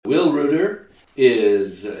Will Rueter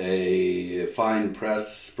is a fine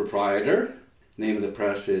press proprietor. Name of the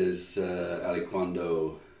press is the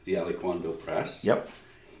Aliquando Press. Yep.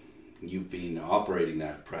 You've been operating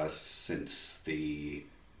that press since the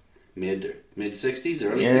mid 60s,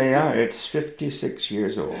 early 60s? Yeah, it's 56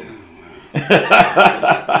 years old.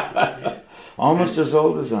 Almost as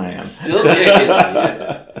old as I am. Still kicking,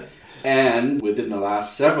 yeah. And within the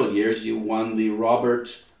last several years, you won the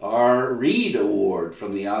Robert R. Reed Award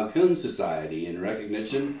from the Alcuin Society in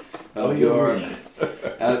recognition of your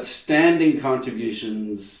outstanding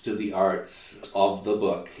contributions to the arts of the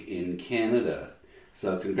book in Canada.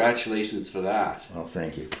 So congratulations for that. Well,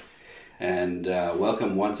 thank you. And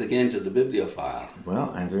welcome once again to the Bibliophile.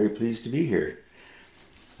 Well, I'm very pleased to be here.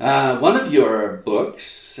 One of your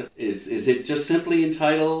books, is it just simply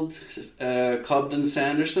entitled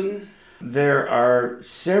Cobden-Sanderson? There are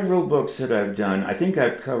several books that I've done. I think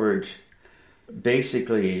I've covered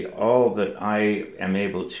basically all that I am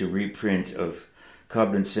able to reprint of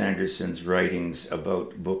Cobden-Sanderson's writings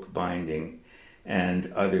about bookbinding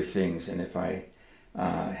and other things. And if I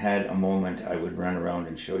had a moment, I would run around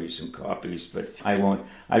and show you some copies, but I won't.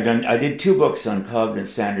 I did 2 books on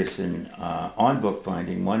Cobden-Sanderson on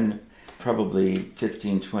bookbinding. One, probably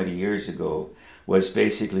 15, 20 years ago, was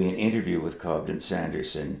basically an interview with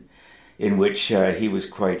Cobden-Sanderson, in which he was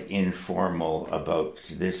quite informal about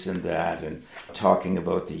this and that, and talking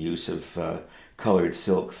about the use of colored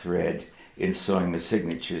silk thread in sewing the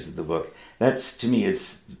signatures of the book. That's, to me,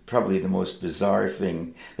 is probably the most bizarre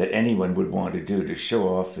thing that anyone would want to do, to show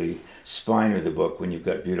off the spine of the book when you've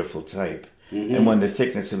got beautiful type. Mm-hmm. And when the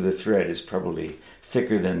thickness of the thread is probably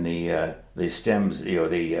thicker than the stems,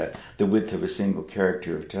 the width of a single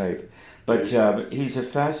character of type. But he's a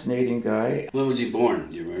fascinating guy. When was he born?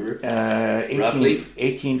 Do you remember? Roughly?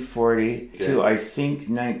 1840 to, I think,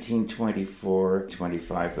 1924,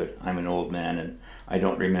 25, but I'm an old man and I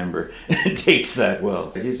don't remember dates that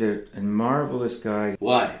well. He's a marvelous guy.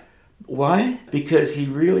 Why? Why? Because he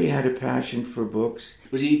really had a passion for books.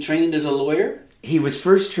 Was he trained as a lawyer? He was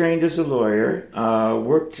first trained as a lawyer,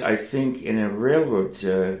 worked, I think, in a railroad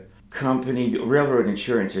company, railroad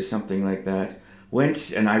insurance or something like that.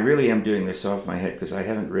 Went, and I really am doing this off my head because I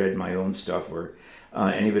haven't read my own stuff or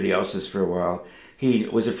anybody else's for a while. He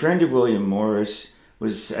was a friend of William Morris,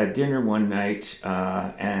 was at dinner one night,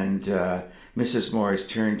 and Mrs. Morris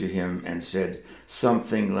turned to him and said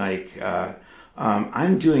something like,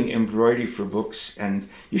 I'm doing embroidery for books, and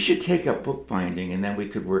you should take up bookbinding, and then we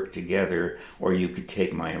could work together, or you could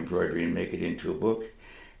take my embroidery and make it into a book.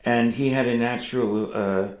 And he had a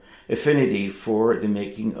natural affinity for the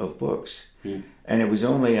making of books. Hmm. And it was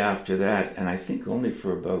only after that, and I think only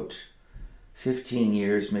for about 15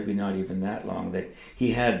 years, maybe not even that long, that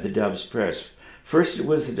he had the Doves Press. First it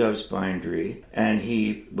was the Doves Bindery, and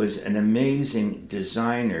he was an amazing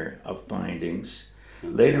designer of bindings.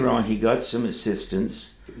 Okay. Later on, he got some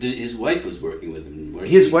assistance. His wife was working with him.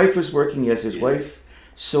 His wife was working, yes. His wife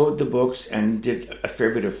sewed the books and did a fair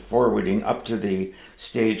bit of forwarding up to the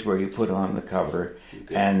stage where you put on the cover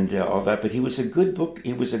and all that. But he was a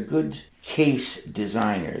good case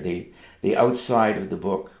designer. The outside of the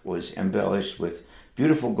book was embellished with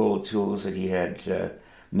beautiful gold tools that he had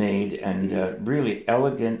made, and really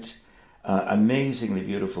elegant, amazingly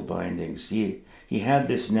beautiful bindings. He had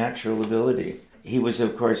this natural ability. He was,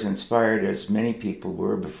 of course, inspired, as many people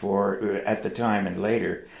were before, at the time and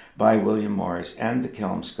later, by William Morris and the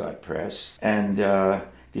Kelmscott Press, and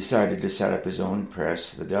decided to set up his own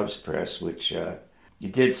press, the Doves Press, which he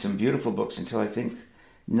did some beautiful books until, I think,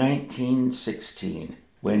 1916,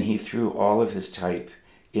 when he threw all of his type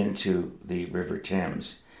into the River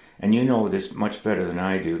Thames. And you know this much better than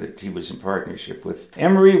I do, that he was in partnership with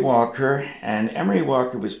Emery Walker, and Emery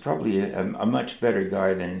Walker was probably a much better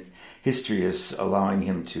guy than history is allowing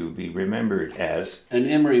him to be remembered as. And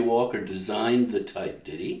Emery Walker designed the type,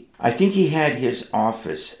 did he? I think he had his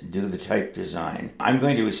office do the type design. I'm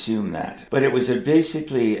going to assume that. But it was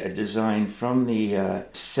basically a design from the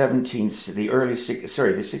 16th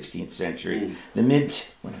century, the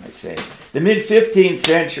mid-15th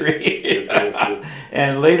century,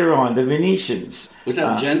 and later on, the Venetians. Was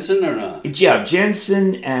that Jensen or not? Yeah,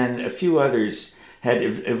 Jensen and a few others had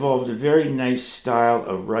evolved a very nice style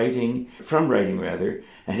of writing, and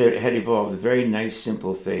had evolved a very nice,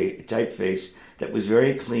 simple typeface that was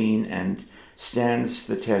very clean and stands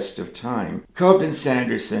the test of time.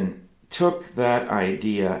 Cobden-Sanderson took that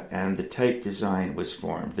idea and the type design was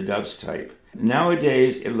formed, the Doves type.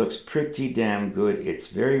 Nowadays, it looks pretty damn good. It's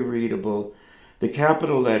very readable. The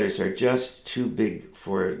capital letters are just too big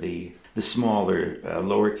for the smaller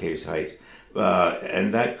lowercase height.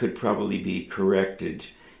 And that could probably be corrected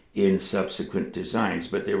in subsequent designs,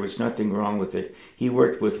 but there was nothing wrong with it. He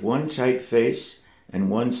worked with one typeface and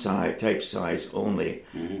one type size only,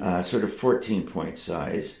 sort of 14-point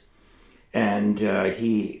size. And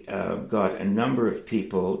he got a number of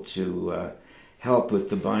people to help with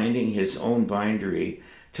the binding. His own bindery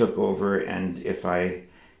took over, and if I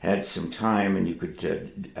had some time and you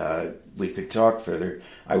could, we could talk further,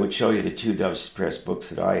 I would show you the two Doves Press books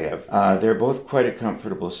that I have. They're both quite a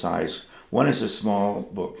comfortable size. One is a small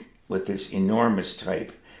book with this enormous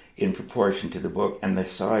type in proportion to the book, and the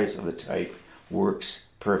size of the type works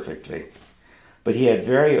perfectly. But he had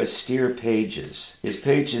very austere pages. His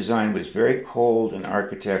page design was very cold and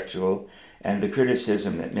architectural, and the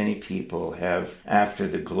criticism that many people have after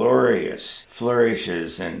the glorious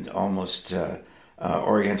flourishes and almost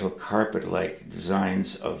oriental carpet-like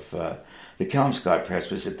designs of the Kelmscott Press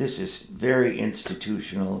was that this is very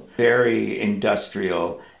institutional, very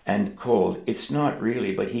industrial and cold. It's not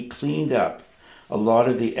really, but he cleaned up a lot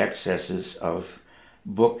of the excesses of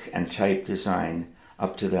book and type design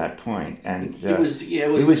up to that point. And he was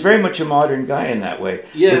very much a modern guy in that way,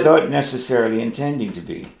 without necessarily intending to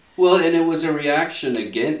be. Well, and it was a reaction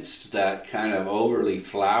against that kind of overly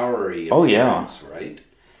flowery appearance, right?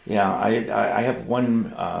 Yeah, I have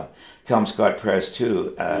one Kelmscott Press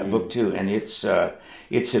too, book too, and it's a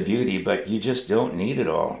beauty, but you just don't need it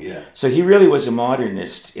all. Yeah. So he really was a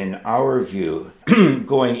modernist in our view,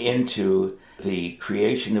 going into the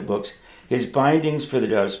creation of books. His bindings for the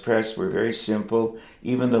Doves Press were very simple.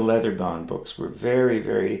 Even the leather-bound books were very,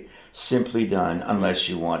 very simply done, unless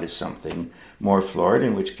you wanted something more florid,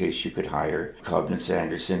 in which case you could hire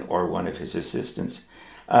Cobden-Sanderson or one of his assistants.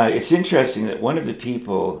 It's interesting that one of the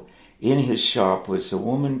people in his shop was a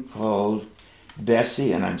woman called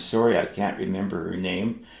Bessie, and I'm sorry I can't remember her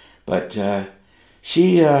name, but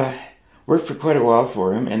she worked for quite a while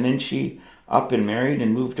for him, and then she up and married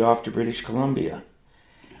and moved off to British Columbia.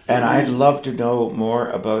 And I'd love to know more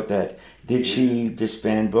about that. Did she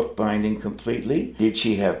disband bookbinding completely? Did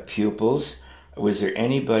she have pupils? Was there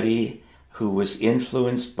anybody who was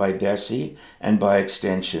influenced by Bessie and by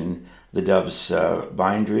extension the Doves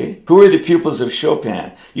bindery? Who are the pupils of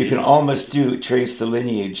Chopin? You can almost trace the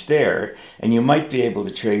lineage there, and you might be able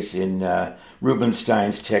to trace in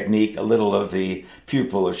Rubinstein's technique a little of the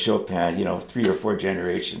pupil of Chopin, 3 or 4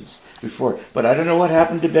 generations before. But I don't know what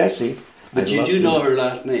happened to Bessie. But you do know her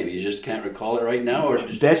last name. You just can't recall it right now, or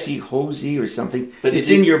just... Bessie Hosey or something. But it's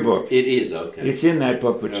in your book. It is, okay. It's in that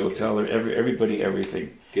book, which will tell everybody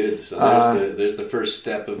everything. Good. So there's the first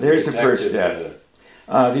step of There's the first step.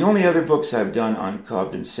 The only other books I've done on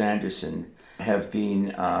Cobden-Sanderson have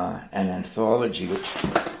been an anthology, which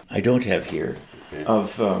I don't have here,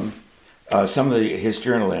 of some of his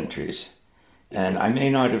journal entries. And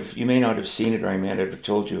you may not have seen it, or I may not have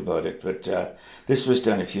told you about it, but this was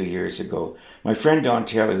done a few years ago. My friend Don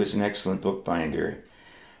Taylor, who's an excellent bookbinder,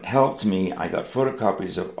 helped me. I got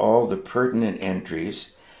photocopies of all the pertinent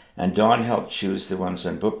entries, and Don helped choose the ones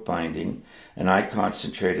on bookbinding, and I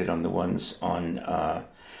concentrated on the ones on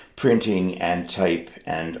printing and type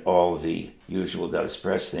and all the usual Doves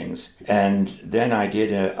Press things. And then I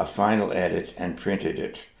did a final edit and printed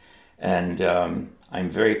it, and I'm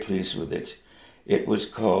very pleased with it. It was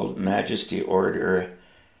called Majesty, Order,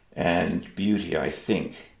 and Beauty, I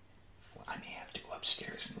think. Well, I may have to go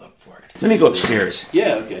upstairs and look for it. Let me go upstairs.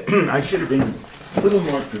 Yeah, okay. I should have been a little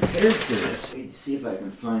more prepared for this. Let me see if I can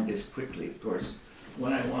find this quickly. Of course,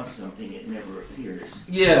 when I want something, it never appears.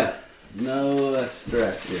 Yeah, no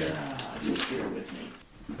stress here. Just bear with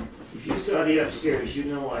me. If you saw the upstairs, you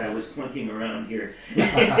know why I was clunking around here.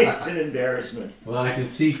 It's an embarrassment. Well, I can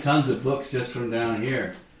see tons of books just from down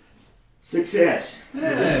here. Success. Hey,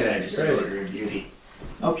 Majesty, Order, and Beauty.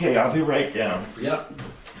 Okay, I'll be right down. Yep.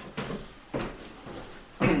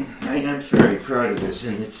 I am very proud of this,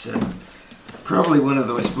 and it's probably one of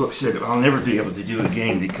those books that I'll never be able to do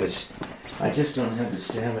again because I just don't have the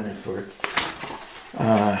stamina for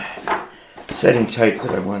setting type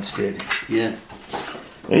that I once did. Yeah.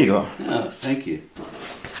 There you go. Oh, thank you.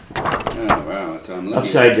 Oh, wow. So I'm looking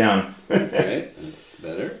upside down. Okay, that's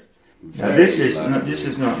better. Now this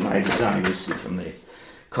is not my design. You see from the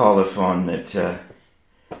colophon that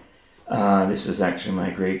this is actually my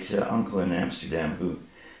great uncle in Amsterdam who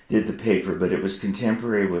did the paper, but it was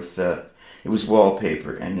contemporary with it was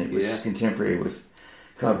wallpaper, and it was contemporary with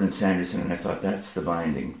Cobden-Sanderson, and I thought that's the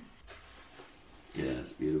binding. Yeah,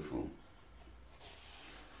 it's beautiful.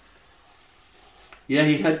 Yeah,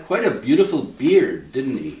 he had quite a beautiful beard,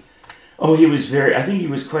 didn't he? Oh, I think he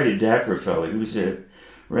was quite a dapper fellow. He was a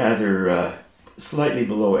rather slightly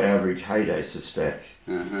below average height, I suspect.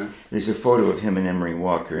 Uh-huh. There's a photo of him and Emery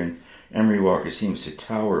Walker, and Emery Walker seems to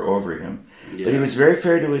tower over him. Yeah. But he was very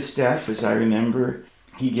fair to his staff, as I remember.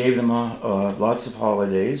 He gave them lots of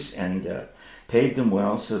holidays and paid them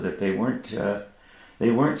well so that they weren't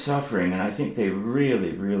suffering. And I think they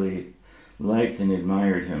really, really liked and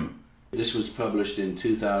admired him. This was published in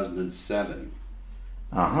 2007.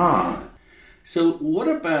 Aha. So what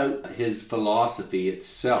about his philosophy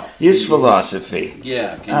itself? His philosophy.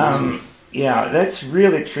 Yeah. Yeah, that's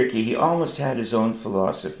really tricky. He almost had his own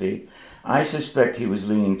philosophy. I suspect he was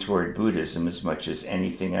leaning toward Buddhism as much as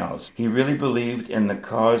anything else. He really believed in the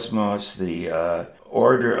cosmos, the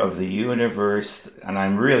order of the universe, and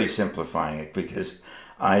I'm really simplifying it because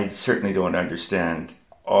I certainly don't understand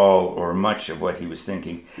all or much of what he was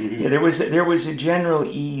thinking. Mm-hmm. Yeah, there was a general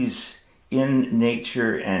ease in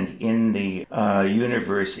nature and in the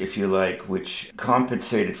universe, if you like, which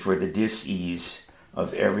compensated for the dis-ease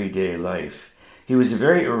of everyday life. He was a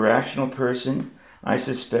very irrational person. I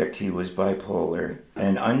suspect he was bipolar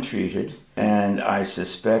and untreated, and I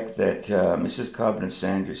suspect that Mrs.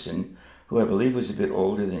 Cobden-Sanderson, who I believe was a bit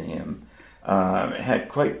older than him, had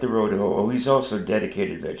quite the road to hoe. Oh, he's also a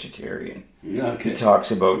dedicated vegetarian. Okay. He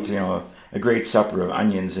talks about, a great supper of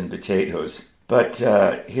onions and potatoes. But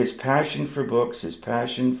his passion for books, his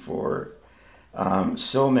passion for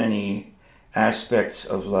so many aspects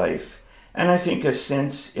of life, and I think a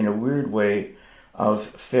sense, in a weird way, of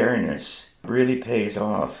fairness really pays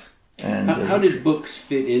off. And how did books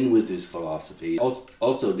fit in with his philosophy?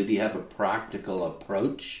 Also, did he have a practical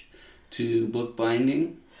approach to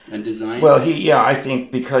bookbinding and design? Well, I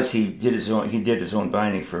think because he did his own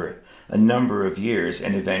binding for a number of years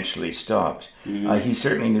and eventually stopped. Mm-hmm. He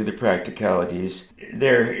certainly knew the practicalities.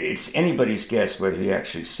 It's anybody's guess whether he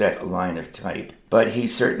actually set a line of type, but he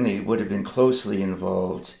certainly would have been closely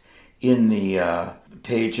involved in the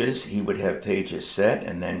pages. He would have pages set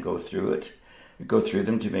and then go through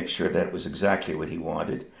them to make sure that was exactly what he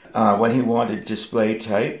wanted. When he wanted display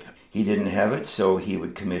type, he didn't have it, so he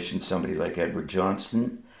would commission somebody like Edward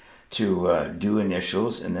Johnston to do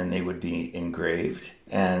initials, and then they would be engraved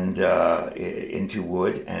and into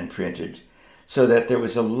wood and printed, so that there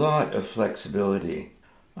was a lot of flexibility.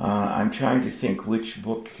 I'm trying to think which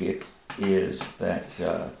book it is that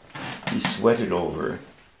he sweated over.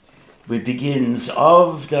 It begins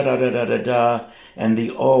of da-da-da-da-da-da, and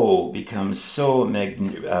the O becomes so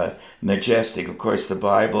majestic. Of course, the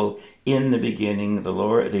Bible, in the beginning,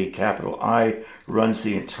 the capital I runs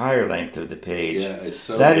the entire length of the page. Yeah, it's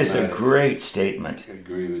so That dramatic. is a great statement. I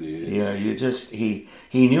agree with you.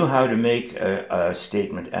 He knew how to make a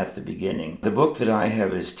statement at the beginning. The book that I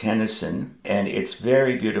have is Tennyson, and it's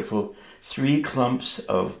very beautiful. 3 clumps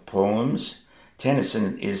of poems.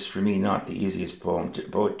 Tennyson is, for me, not the easiest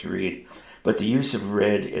poet to read, but the use of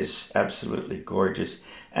red is absolutely gorgeous.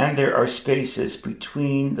 And there are spaces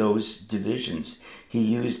between those divisions. He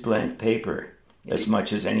used blank paper as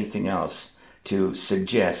much as anything else to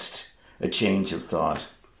suggest a change of thought.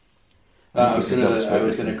 I was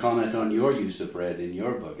going to comment on your use of red in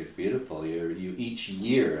your book. It's beautiful. You each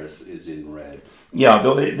year is in red. Yeah,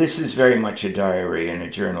 though this is very much a diary and a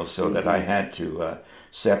journal, so that I had to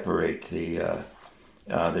separate the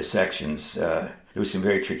sections. There was some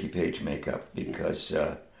very tricky page makeup because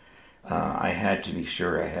I had to be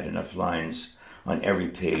sure I had enough lines on every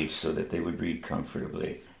page so that they would read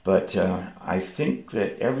comfortably. But I think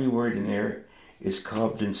that every word in there is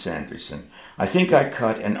Cobden-Sanderson. I think I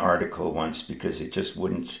cut an article once because it just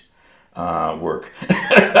wouldn't work.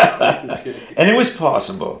 And it was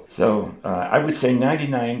possible. So I would say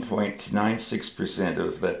 99.96%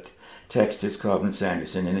 of that text is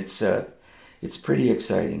Cobden-Sanderson, and it's pretty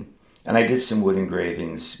exciting. And I did some wood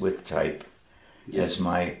engravings with type as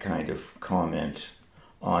my kind of comment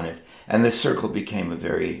on it. And the circle became a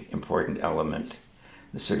very important element,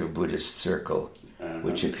 the sort of Buddhist circle,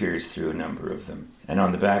 which appears through a number of them. And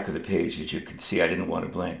on the back of the page, as you can see, I didn't want a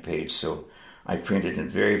blank page, so I printed in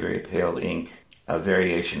very, very pale ink a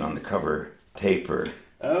variation on the cover paper.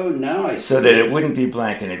 Oh, now I see. So that it wouldn't be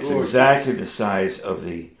blank, and it's exactly the size of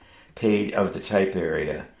the page of the type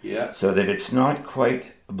area. Yeah. So that it's not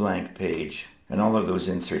quite a blank page. And all of those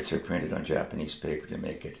inserts are printed on Japanese paper to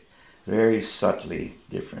make it very subtly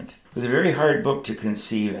different. It was a very hard book to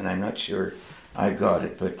conceive, and I'm not sure I got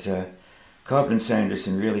it, but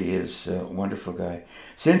Cobden-Sanderson really is a wonderful guy.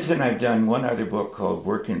 Since then, I've done one other book called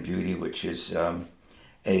Work and Beauty, which is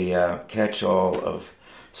a catch-all of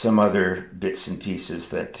some other bits and pieces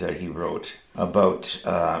that he wrote about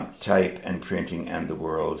type and printing and the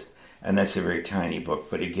world. And that's a very tiny book,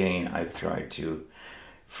 but again, I've tried to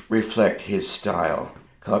reflect his style.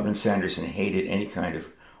 Cobden-Sanderson hated any kind of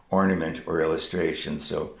ornament or illustration,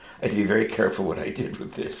 so I had to be very careful what I did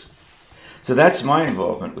with this. So that's my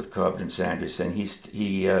involvement with Cobden-Sanderson.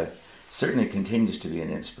 He certainly continues to be an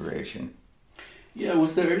inspiration. Yeah,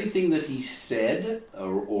 was there anything that he said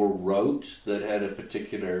or wrote that had a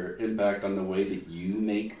particular impact on the way that you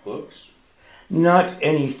make books? Not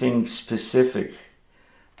anything specific.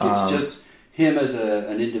 It's just him as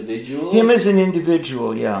an individual? Him as an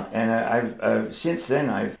individual, yeah. And I've since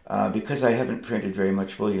then, because I haven't printed very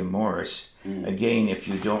much William Morris, again, if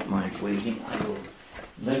you don't mind waiting, I will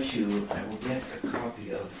get a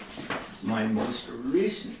copy of my most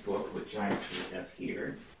recent book, which I actually have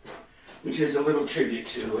here, which is a little tribute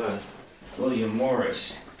to William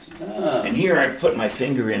Morris. Ah. And here I've put my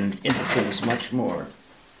finger into things much more,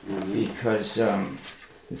 because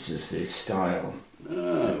this is the style,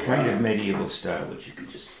 a kind of medieval style, which you can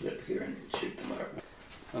just flip here and it should come out.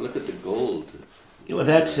 Oh, look at the gold. Well,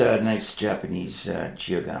 that's a nice Japanese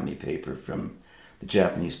Chiogami paper from the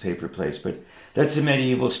Japanese paper place, but that's a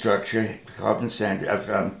medieval structure.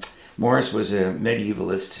 Cobden-Sanderson, Morris was a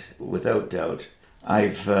medievalist without doubt.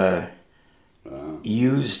 I've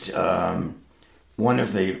used one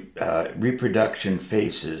of the reproduction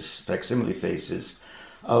faces, facsimile faces,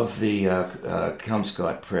 of the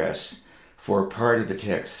Kelmscott Press for part of the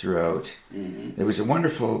text throughout. There was a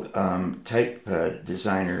wonderful type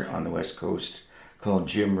designer on the West Coast called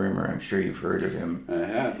Jim Rimmer. I'm sure you've heard of him. I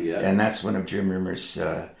have, yeah. And that's one of Jim Rimmer's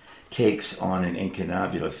takes on an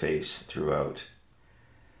incunabula face throughout.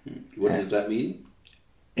 What does that mean?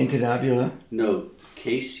 Incunabula? No,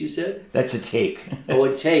 case, you said? That's a take. Oh,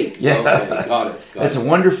 a take. Yeah. Okay, got it. That's a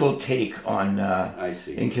wonderful take on I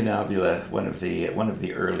see. incunabula, one of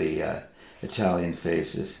the early Italian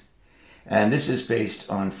faces. And this is based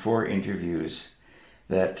on 4 interviews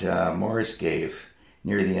that Morris gave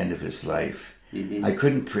near the end of his life. I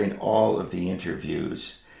couldn't print all of the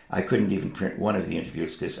interviews. I couldn't even print one of the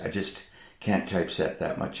interviews because I just can't typeset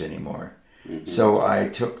that much anymore. So I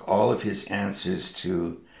took all of his answers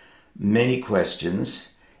to many questions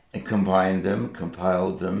and combined them,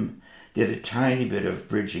 compiled them, did a tiny bit of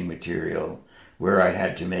bridging material where I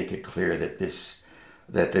had to make it clear that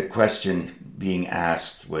the question being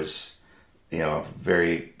asked was,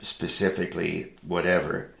 very specifically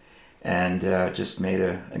whatever, and just made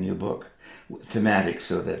a new book, thematic,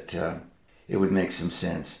 so that it would make some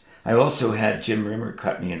sense. I also had Jim Rimmer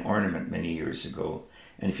cut me an ornament many years ago,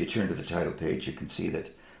 and if you turn to the title page, you can see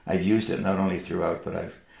that I've used it not only throughout, but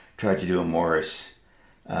I've tried to do a Morris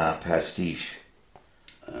pastiche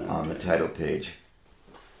on the title page.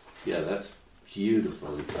 Yeah, that's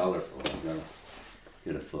beautiful and colorful. I've got to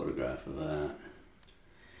get a photograph of that.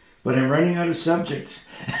 But I'm running out of subjects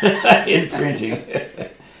in printing.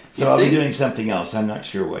 So I'll be doing something else. I'm not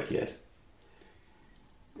sure what yet.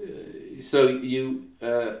 So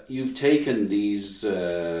you've taken these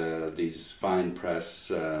fine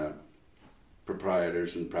press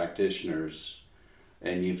proprietors and practitioners,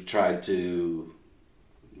 and you've tried to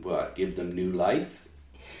give them new life.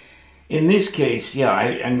 In this case, yeah,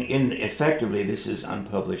 effectively this is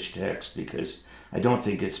unpublished text because I don't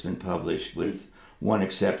think it's been published, with one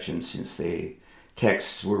exception, since the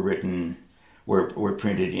texts were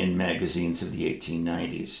printed in magazines of the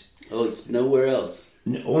 1890s. Oh, it's nowhere else.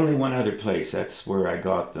 Only one other place. That's where I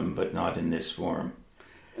got them, but not in this form.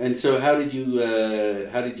 And so, how did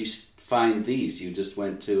you find these? You just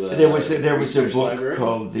went to there was a book library?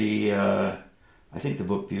 called I think the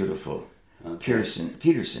book Beautiful,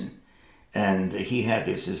 Peterson, and he had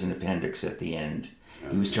this as an appendix at the end.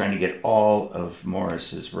 He was trying to get all of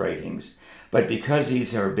Morris's writings, but because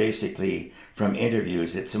these are basically from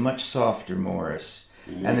interviews, it's a much softer Morris,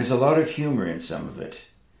 and there's a lot of humor in some of it.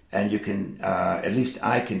 And you can, at least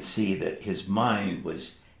I can see that his mind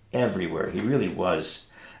was everywhere. He really was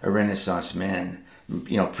a Renaissance man.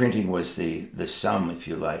 Printing was the sum, if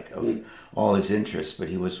you like, of all his interests. But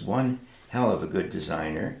he was one hell of a good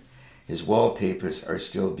designer. His wallpapers are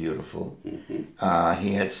still beautiful.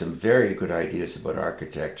 He had some very good ideas about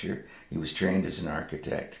architecture. He was trained as an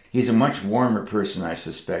architect. He's a much warmer person, I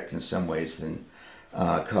suspect, in some ways than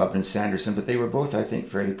Cobden-Sanderson. But they were both, I think,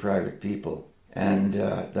 fairly private people. And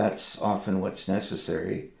that's often what's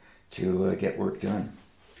necessary to get work done.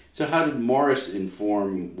 So how did Morris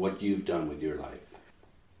inform what you've done with your life?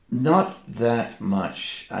 Not that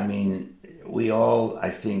much. I mean, we all, I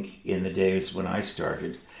think, in the days when I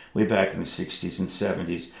started, way back in the 60s and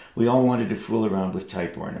 70s, we all wanted to fool around with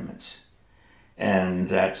type ornaments. And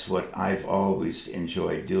that's what I've always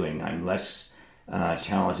enjoyed doing. I'm less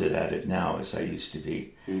talented at it now as I used to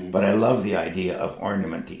be. But I love the idea of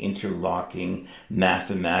ornament, the interlocking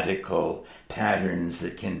mathematical patterns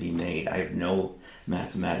that can be made. I have no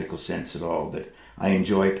mathematical sense at all, but I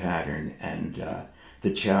enjoy pattern, and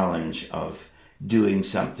the challenge of doing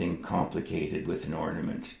something complicated with an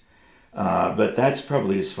ornament. But that's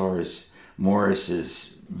probably as far as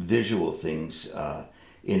Morris's visual things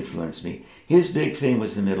influenced me. His big thing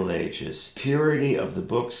was the Middle Ages. Purity of the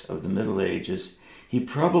books of the Middle Ages. He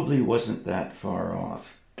probably wasn't that far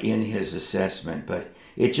off in his assessment, but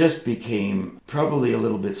it just became probably a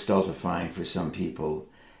little bit stultifying for some people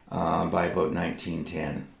by about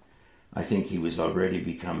 1910. I think he was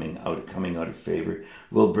already coming out of favor.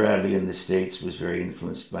 Will Bradley in the States was very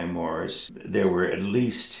influenced by Morris. There were at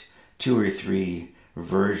least 2 or 3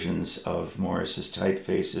 versions of Morris's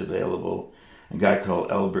typeface available. A guy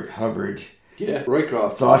called Albert Hubbard,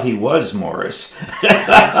 Roycroft thought he was Morris.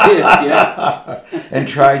 Yeah. And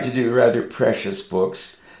tried to do rather precious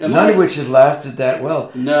books. None of which has lasted that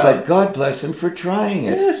well. No. But God bless him for trying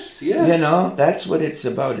it. Yes. You know, that's what it's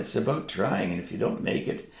about. It's about trying. And if you don't make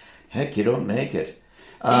it, heck, you don't make it.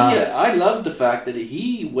 I loved the fact that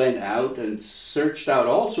he went out and searched out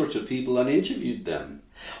all sorts of people and interviewed them.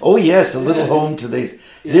 Oh, yes, a little home to these.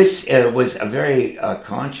 Yeah. This was a very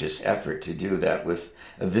conscious effort to do that with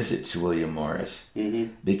a visit to William Morris.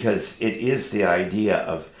 Mm-hmm. Because it is the idea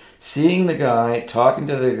of seeing the guy, talking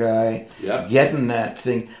to the guy, getting that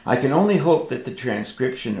thing. I can only hope that the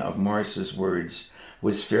transcription of Morris's words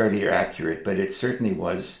was fairly accurate, but it certainly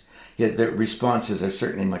was. The responses are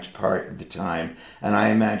certainly much part of the time, and I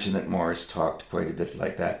imagine that Morris talked quite a bit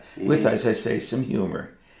like that, with, as I say, some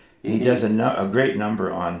humor. Mm-hmm. He does a great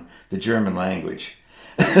number on the German language,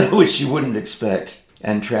 which you wouldn't expect,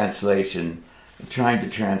 and translation, trying to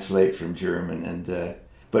translate from German.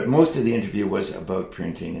 But most of the interview was about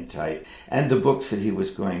printing and type, and the books that he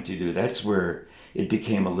was going to do. That's where it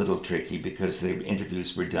became a little tricky, because the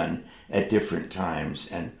interviews were done at different times,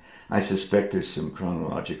 and I suspect there's some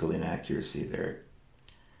chronological inaccuracy there.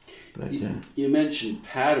 But you mentioned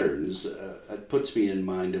patterns. It puts me in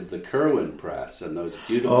mind of the Kerwin Press and those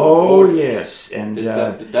beautiful borders. Yes, and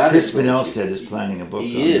Chris Van Elstead is planning a book on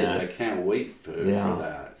that. He is. I can't wait for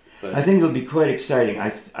that. But I think it'll be quite exciting.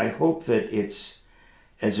 I hope that it's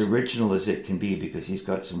as original as it can be, because he's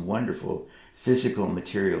got some wonderful physical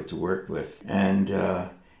material to work with. And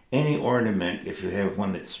any ornament, if you have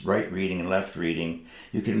one that's right reading and left reading,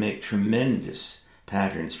 you can make tremendous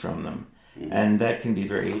patterns from them. Mm-hmm. And that can be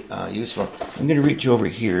very useful. I'm going to reach over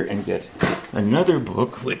here and get another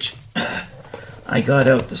book, which I got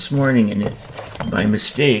out this morning in it by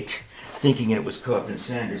mistake, thinking it was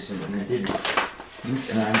Cobden-Sanderson, and I didn't.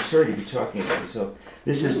 And I'm sorry to be talking about it. So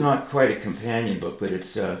this is not quite a companion book, but it's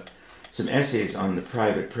some essays on the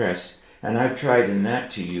private press. And I've tried in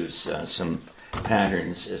that to use some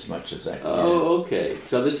patterns as much as I can. Oh, okay.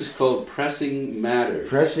 So this is called Pressing Matters.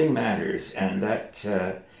 Pressing Matters, and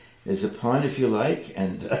that is a pun, if you like,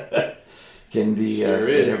 and can be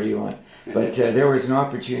whatever you want. But there was an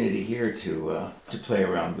opportunity here to play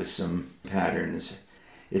around with some patterns.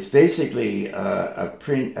 It's basically a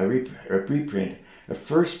reprint, a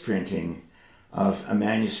first printing of a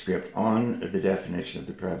manuscript on the definition of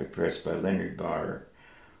the private press by Leonard Barr,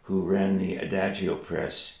 who ran the Adagio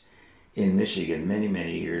Press in Michigan many,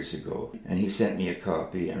 many years ago. And he sent me a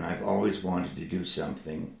copy, and I've always wanted to do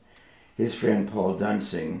something. His friend Paul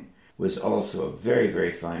Dunsing was also a very,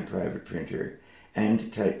 very fine private printer and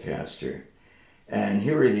typecaster. And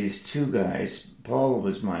here are these two guys. Paul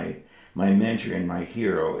was my mentor and my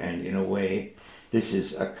hero, and in a way, this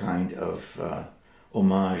is a kind of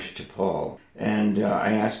homage to Paul. And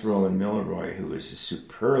I asked Roland Milroy, who is a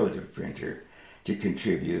superlative printer, to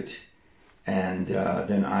contribute, and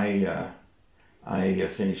then I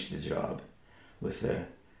finished the job with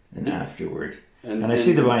an afterward. And I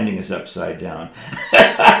see the binding is upside down.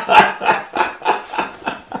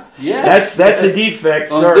 Yeah, that's a defect.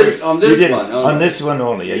 Sorry, on this one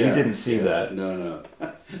only. Yeah, you didn't see that. No.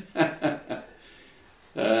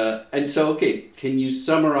 And so, okay, can you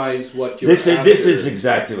summarize what you're This is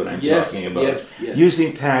exactly what I'm talking about. Yes.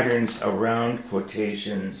 Using patterns around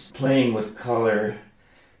quotations, playing with color,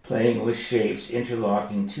 playing with shapes, two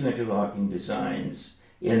interlocking designs.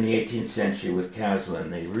 In the 18th century with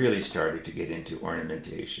Caslin, they really started to get into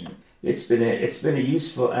ornamentation. It's been a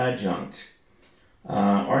useful adjunct.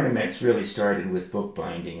 Ornaments really started with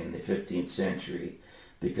bookbinding in the 15th century,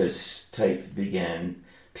 because type began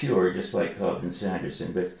pure, just like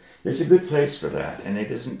Cobden-Sanderson, but there's a good place for that, and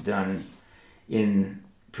it isn't done in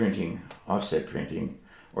printing, offset printing,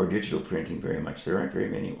 or digital printing very much. There aren't very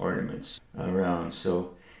many ornaments around,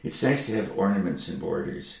 so it's nice to have ornaments and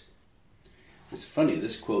borders. It's funny,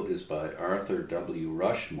 this quote is by Arthur W.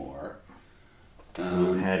 Rushmore.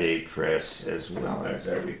 Who had a press as well, as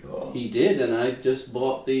I recall. He did, and I just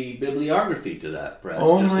bought the bibliography to that press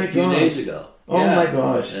a few days ago. Oh Yeah. my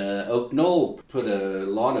gosh. Oak Knoll put a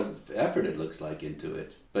lot of effort, it looks like, into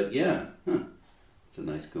it. But yeah, it's a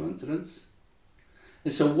nice coincidence.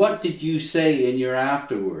 And so what did you say in your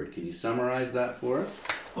afterword? Can you summarize that for us?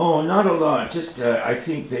 Oh, not a lot. Just I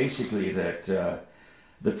think basically that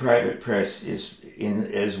the private press is,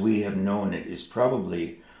 as we have known it, is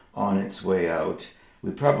probably on its way out.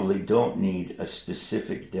 We probably don't need a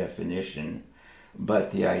specific definition,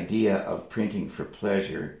 but the idea of printing for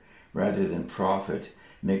pleasure rather than profit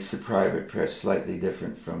makes the private press slightly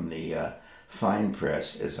different from the fine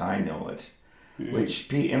press as I know it, in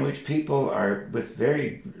which people are, with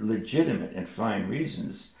very legitimate and fine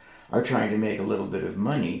reasons, are trying to make a little bit of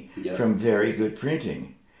money from very good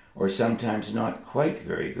printing, or sometimes not quite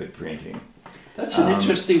very good printing. That's an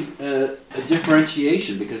interesting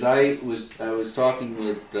differentiation, because I was talking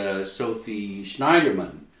with Sophie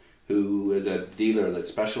Schneiderman, who is a dealer that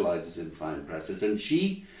specializes in fine presses, and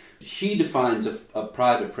she defines a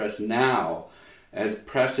private press now as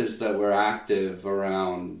presses that were active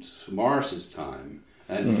around Morris's time,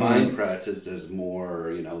 and fine presses as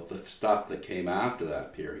more, the stuff that came after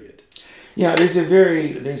that period. Yeah, there's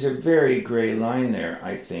a very gray line there,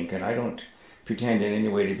 I think, and I don't pretend in any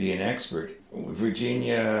way to be an expert.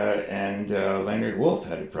 Virginia and Leonard Woolf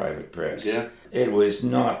had a private press. Yeah. It was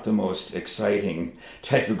not the most exciting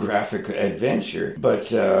typographic adventure,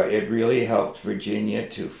 but it really helped Virginia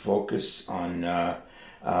to focus on an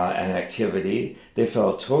activity. They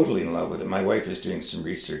fell totally in love with it. My wife is doing some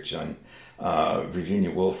research on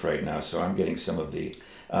Virginia Woolf right now, so I'm getting some of the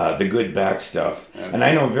good back stuff. Okay. And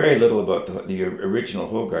I know very little about the original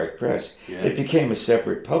Hogarth Press. Yeah. It became a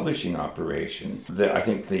separate publishing operation. I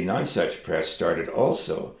think the Nonsuch Press started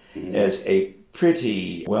also as a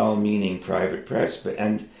pretty well-meaning private press,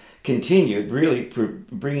 and continued really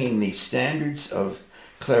bringing the standards of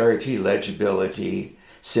clarity, legibility,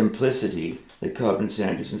 simplicity that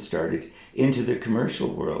Cobden-Sanderson started into the commercial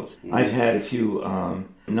world. I've had a few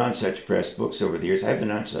Nonsuch Press books over the years. I have the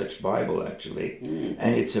Nonsuch Bible, actually,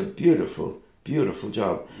 and it's a beautiful, beautiful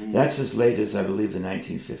job. That's as late as, I believe, the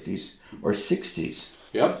 1950s or 60s.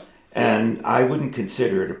 Yep. And I wouldn't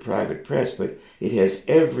consider it a private press, but it has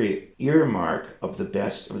every earmark of the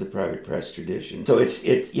best of the private press tradition. So it's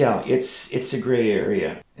a gray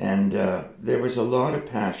area. And there was a lot of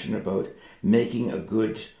passion about making a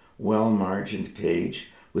good, well-margined page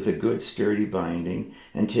with a good, sturdy binding,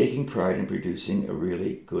 and taking pride in producing a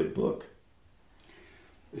really good book.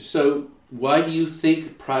 So why do you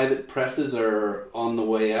think private presses are on the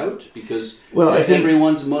way out? Because I think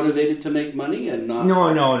everyone's motivated to make money and not...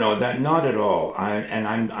 No, that not at all.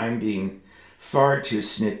 I'm being far too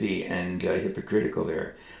snippy and hypocritical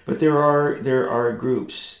there. But there are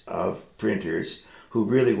groups of printers who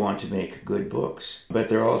really want to make good books, but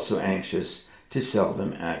they're also anxious to sell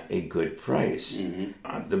them at a good price.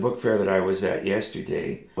 The book fair that I was at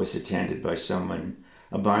yesterday was attended by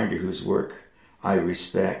a binder whose work I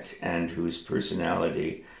respect and whose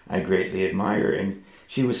personality I greatly admire, and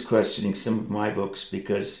she was questioning some of my books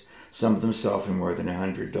because some of them sell for more than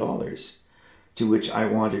 $100, to which I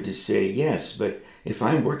wanted to say, yes, but if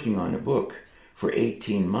I'm working on a book for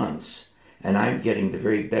 18 months and I'm getting the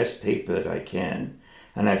very best paper that I can,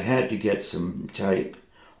 and I've had to get some type,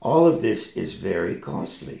 all of this is very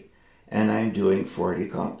costly, and I'm doing 40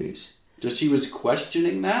 copies. So she was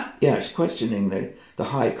questioning that? Yeah, she's questioning the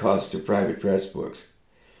high cost of private press books.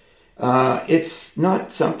 It's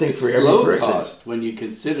not something for every person. It's low cost when you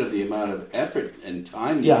consider the amount of effort and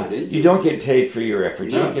time you put into it. You don't get paid for your effort.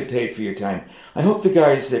 You don't get paid for your time. I hope the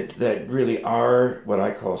guys that really are what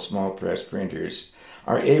I call small press printers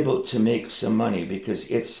are able to make some money, because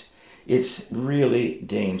it's really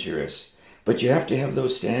dangerous. But you have to have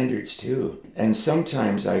those standards too. And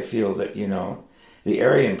sometimes I feel that, the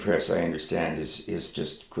Aryan Press, I understand, is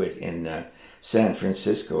just quit in San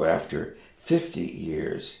Francisco after 50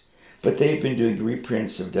 years. But they've been doing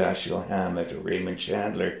reprints of Dashiell Hammett or Raymond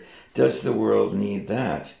Chandler. Does the world need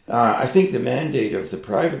that? I think the mandate of the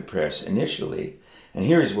private press initially, and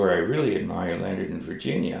here's where I really admire Leonard and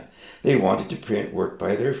Virginia, they wanted to print work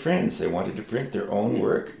by their friends. They wanted to print their own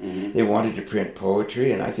work. They wanted to print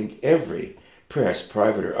poetry, and I think every press,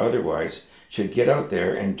 private or otherwise, should get out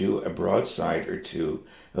there and do a broadside or two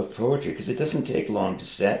of poetry, because it doesn't take long to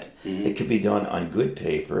set. It can be done on good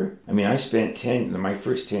paper. I mean, I spent my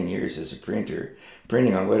first 10 years as a printer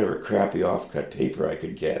printing on whatever crappy offcut paper I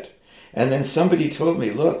could get. And then somebody told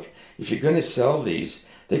me, look, if you're going to sell these,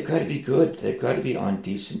 they've got to be good. They've got to be on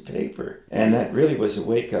decent paper. And that really was a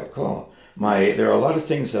wake-up call. There are a lot of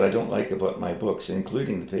things that I don't like about my books,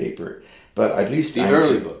 including the paper. But at least some of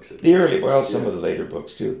the later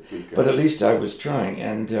books too. Okay. But at least I was trying.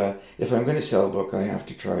 And if I'm going to sell a book, I have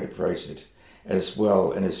to try to price it as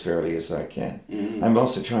well and as fairly as I can. Mm-hmm. I'm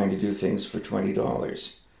also trying to do things for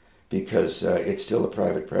 $20 because it's still a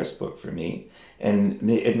private press book for me, and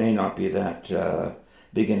it may not be that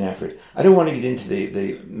big an effort. I don't want to get into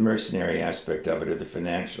the mercenary aspect of it or the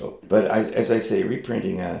financial, but as I say,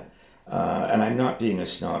 reprinting and I'm not being a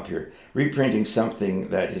snob here, reprinting something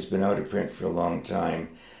that has been out of print for a long time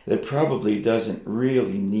that probably doesn't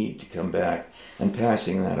really need to come back, and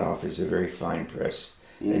passing that off as a very fine press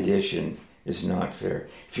edition is not fair.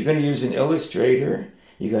 If you're going to use an illustrator,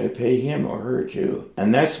 you got to pay him or her too.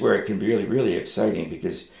 And that's where it can be really, really exciting,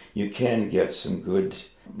 because you can get some good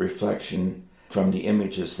reflection from the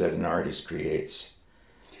images that an artist creates.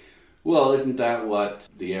 Well, isn't that what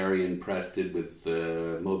the Aryan Press did with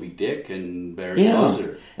Moby Dick and Barry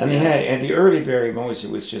Moser? And the early Barry Moser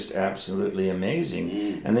was just absolutely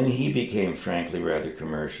amazing. And then he became, frankly, rather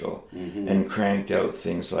commercial and cranked out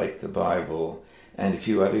things like the Bible and a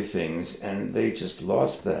few other things, and they just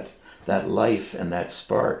lost that life and that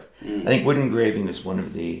spark. I think wood engraving is one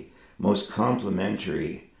of the most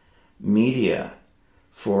complementary media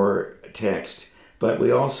for text, but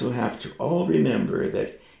we also have to all remember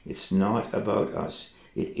that it's not about us.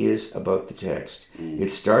 It is about the text.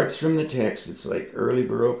 It starts from the text. It's like early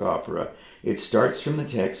Baroque opera. It starts from the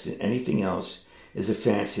text, and anything else is a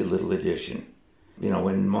fancy little addition. You know,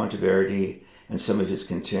 when Monteverdi and some of his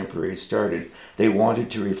contemporaries started, they wanted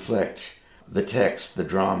to reflect the text, the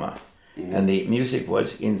drama, and the music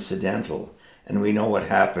was incidental. And we know what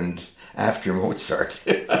happened after Mozart.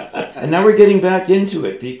 And now we're getting back into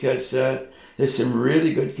it because there's some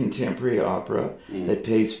really good contemporary opera that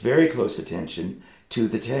pays very close attention to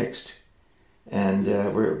the text. And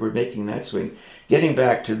we're making that swing. Getting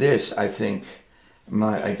back to this, I think,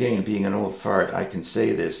 again, being an old fart, I can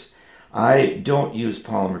say this. I don't use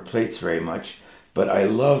polymer plates very much, but I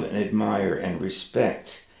love and admire and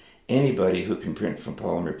respect anybody who can print from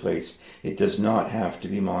polymer plates. It does not have to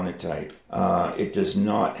be monotype. It does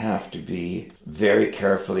not have to be very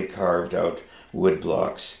carefully carved out wood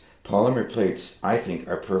blocks. Polymer plates, I think,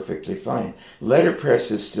 are perfectly fine.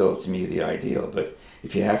 Letterpress is still, to me, the ideal, but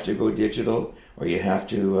if you have to go digital or you have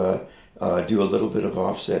to do a little bit of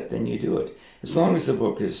offset, then you do it. As long as the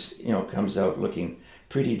book comes out looking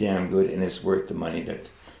pretty damn good and is worth the money that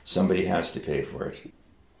somebody has to pay for it.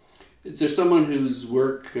 Is there someone whose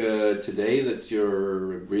work today that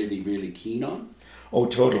you're really, really keen on? Oh,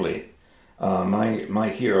 totally. My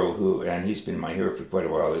hero, and he's been my hero for quite a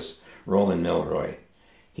while, is Roland Milroy.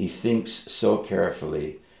 He thinks so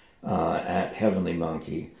carefully at Heavenly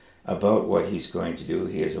Monkey about what he's going to do.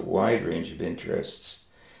 He has a wide range of interests,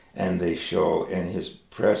 and they show in his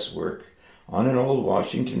press work on an old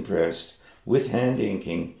Washington press with hand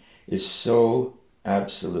inking is so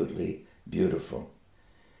absolutely beautiful.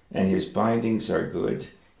 And his bindings are good.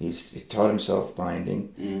 He taught himself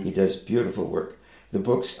binding. He does beautiful work. The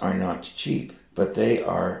books are not cheap, but they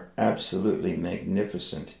are absolutely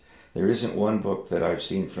magnificent. There isn't one book that I've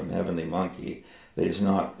seen from Heavenly Monkey that is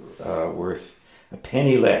not worth a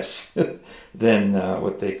penny less than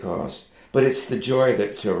what they cost. But it's the joy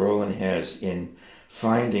that Roland has in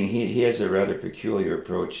finding, he has a rather peculiar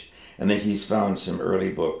approach, and then he's found some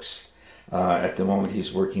early books. At the moment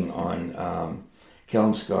he's working on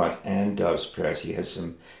Kelmscott and Dove's Press. He has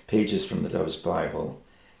some pages from the Dove's Bible.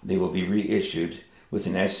 They will be reissued with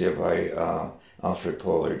an essay by Alfred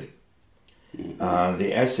Pollard.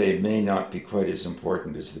 The essay may not be quite as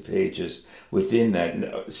important as the pages within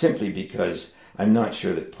that, simply because I'm not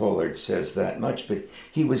sure that Pollard says that much, but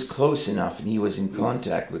he was close enough and he was in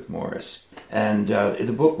contact with Morris. And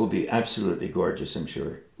the book will be absolutely gorgeous, I'm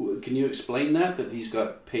sure. Can you explain that he's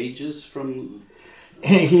got pages from...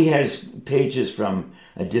 He has pages from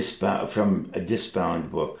a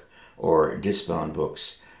disbound book or disbound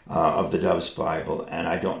books of the Dove's Bible, and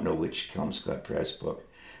I don't know which Kelmscott Press book,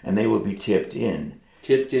 and they will be tipped into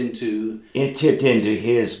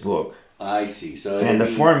his book. I see. So and the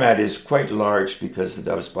format is quite large because the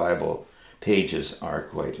Dove's Bible pages are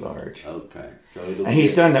quite large. Okay, and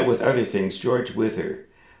he's done that with other things. George Rueter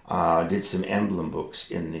did some emblem books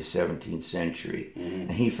in the 17th century,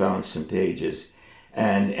 and he found some pages.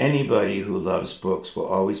 And anybody who loves books will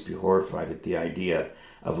always be horrified at the idea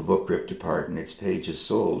of a book ripped apart and its pages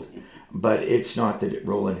sold. But it's not that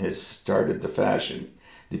Roland has started the fashion.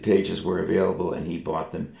 The pages were available and he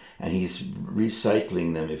bought them, and he's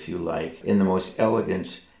recycling them, if you like, in the most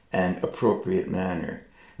elegant and appropriate manner.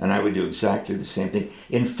 and I would do exactly the same thing.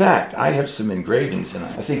 In fact, I have some engravings, and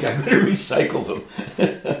I think I better recycle them.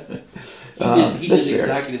 He did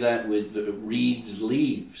exactly that with Reed's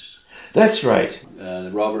Leaves. That's right.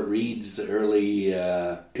 Robert Reed's early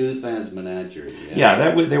Coothman's Menagerie.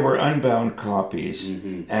 They were unbound copies,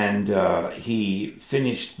 and he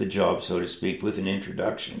finished the job, so to speak, with an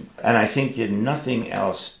introduction, and I think did nothing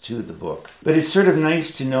else to the book. But it's sort of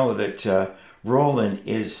nice to know that Roland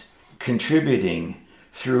is contributing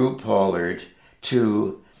through Pollard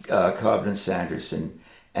to Cobden-Sanderson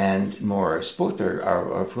and Morris, both are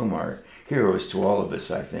of whom are heroes to all of us,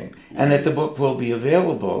 I think. And that the book will be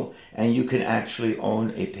available, and you can actually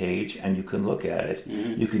own a page and you can look at it.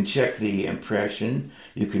 You can check the impression,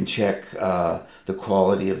 you can check the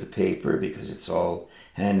quality of the paper, because it's all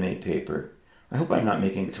handmade paper. I hope I'm not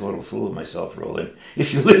making a total fool of myself, Roland,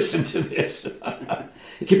 if you listen to this.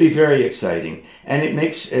 It can be very exciting, and it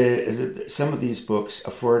makes some of these books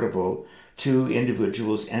affordable to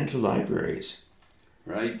individuals and to libraries.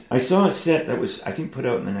 Right. I saw a set that was, I think, put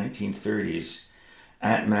out in the 1930s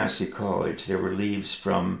at Massey College. There were leaves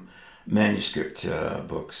from manuscript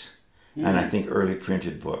books, and I think early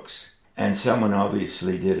printed books. And someone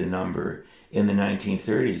obviously did a number in the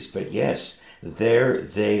 1930s, but yes, there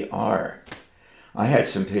they are. I had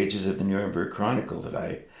some pages of the Nuremberg Chronicle that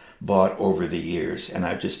I bought over the years, and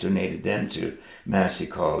I've just donated them to Massey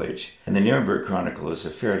College. And the Nuremberg Chronicle is a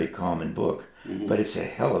fairly common book, but it's a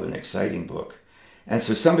hell of an exciting book. And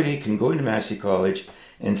so somebody can go into Massey College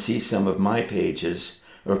and see some of my pages,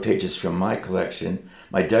 or pages from my collection,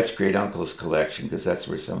 my Dutch great-uncle's collection, because that's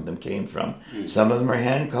where some of them came from. Some of them are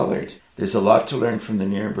hand-colored. There's a lot to learn from the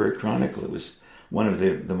Nuremberg Chronicle. It was one of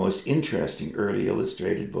the most interesting early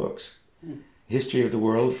illustrated books. History of the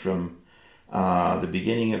world from the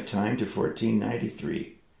beginning of time to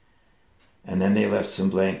 1493. And then they left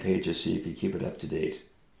some blank pages so you could keep it up to date.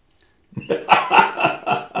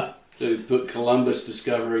 They put Columbus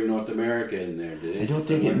discovering North America in there, did it? I don't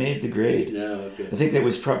think it made the grade. No, okay. I think that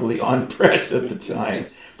was probably on press at the time,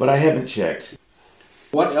 but I haven't checked.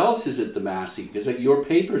 What else is at the Massey? Because your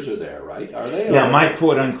papers are there, right? Are they? Yeah, my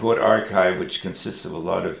quote-unquote archive, which consists of a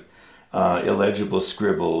lot of illegible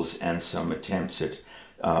scribbles and some attempts at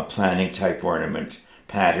planning type ornament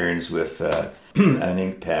patterns with an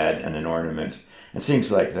ink pad and an ornament, and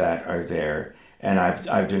things like that are there. And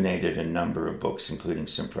I've donated a number of books, including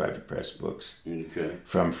some private press books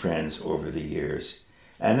from friends over the years.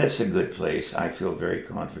 And that's a good place. I feel very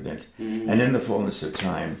confident. And in the fullness of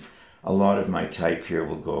time, a lot of my type here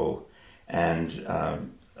will go, and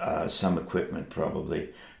some equipment probably,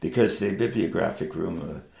 because the bibliographic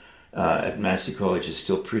room at Massey College is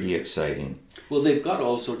still pretty exciting. Well, they've got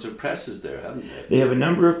all sorts of presses there, haven't they? They have a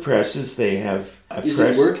number of presses. They have a Is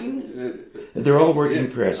press. it working? They're all working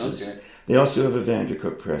presses. Okay. They also have a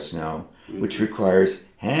Vandercook press now, which requires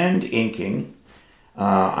hand inking.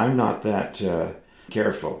 I'm not that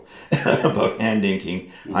careful about hand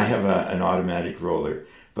inking. I have an automatic roller,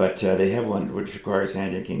 but they have one which requires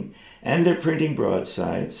hand inking. And they're printing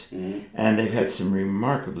broadsides, and they've had some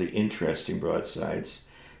remarkably interesting broadsides.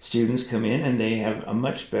 Students come in and they have a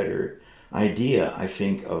much better idea, I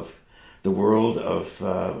think, of the world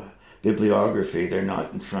of bibliography. They're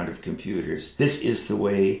not in front of computers. This is the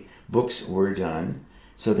way books were done,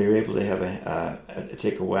 so they're able to have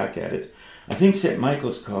take a whack at it. I think St.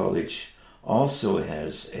 Michael's College also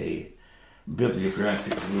has a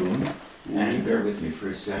bibliographic room, and bear with me for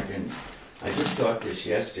a second. I just got this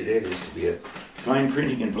yesterday. There used to be a fine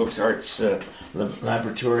printing and books arts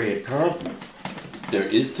laboratory at Carleton. There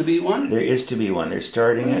is to be one? There is to be one. They're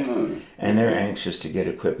starting it, and they're anxious to get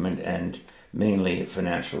equipment and mainly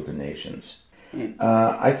financial donations.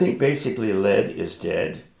 I think basically lead is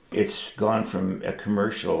dead. It's gone from a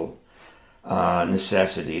commercial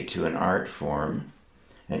necessity to an art form,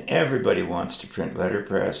 and everybody wants to print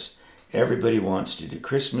letterpress. Everybody wants to do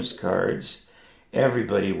Christmas cards.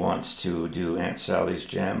 Everybody wants to do Aunt Sally's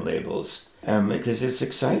jam labels because it's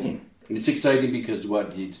exciting. It's exciting because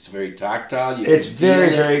what? It's very tactile. It's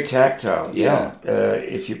very tactile. Yeah.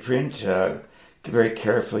 If you print very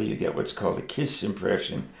carefully, you get what's called a kiss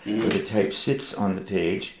impression, where the type sits on the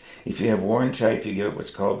page. If you have worn type, you get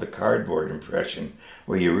what's called the cardboard impression,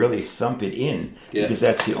 where you really thump it in, because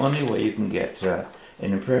that's the only way you can get an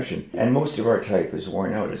impression. And most of our type is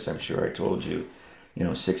worn out, as I'm sure I told you,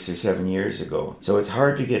 6 or 7 years ago. So it's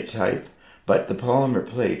hard to get type, but the polymer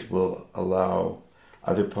plate will allow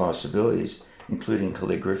other possibilities, including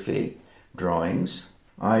calligraphy, drawings.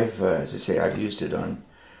 As I say, I've used it on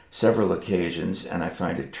several occasions, and I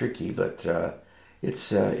find it tricky, but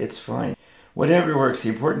it's fine. Whatever works. The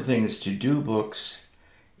important thing is to do books,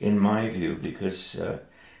 in my view, because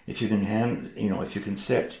if you can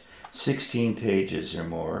set 16 pages or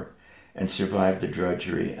more and survive the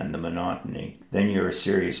drudgery and the monotony, then you're a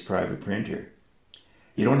serious private printer.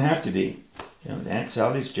 You don't have to be. Aunt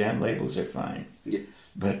Sally's jam labels are fine.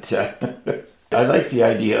 Yes. But I like the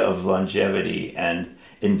idea of longevity and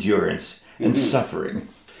endurance and suffering.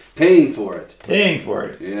 Paying for it. Paying for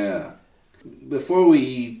it. Yeah. Before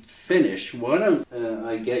we finish, why don't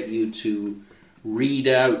I get you to read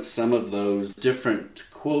out some of those different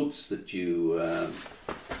quotes that you...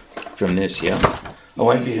 From this, yeah? Oh,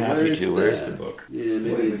 I'd be happy to. that? Where's the book? Yeah,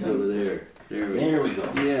 maybe it's over there. There we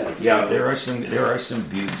go. Yeah. Yeah, there are some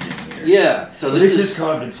beauties in here. Yeah. So this is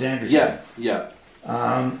Cobden-Sanderson. Yeah.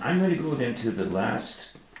 I'm going to go then to the last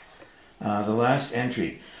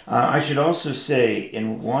entry. I should also say,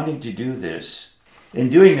 in wanting to do this,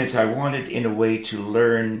 I wanted in a way to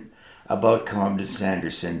learn about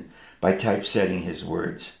Cobden-Sanderson by typesetting his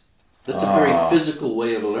words. That's a very physical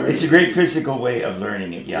way of learning. It's a great physical way of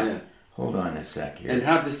learning it, yeah. Hold on a sec here. And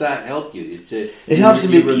how does that help you? It helps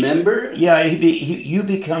you remember? Yeah, you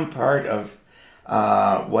become part of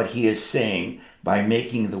what he is saying by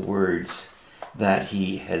making the words that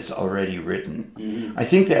he has already written. Mm-hmm. I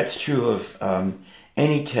think that's true of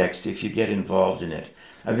any text if you get involved in it.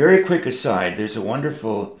 A very quick aside, there's a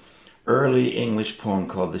wonderful early English poem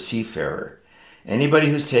called The Seafarer. Anybody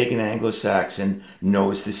who's taken Anglo-Saxon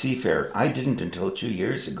knows The Seafarer. I didn't until 2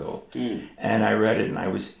 years ago. And I read it and I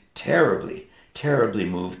was terribly, terribly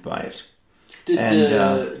moved by it. Did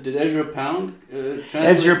Ezra Pound translate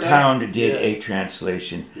Ezra that? Pound did a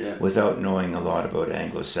translation without knowing a lot about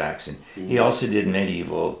Anglo-Saxon. He also did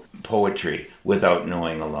medieval poetry without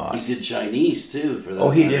knowing a lot. He did Chinese too, for that. Oh,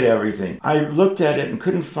 he did everything. I looked at it and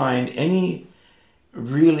couldn't find any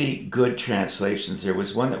really good translations. There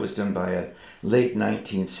was one that was done by a late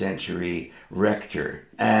 19th century rector,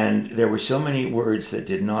 and there were so many words that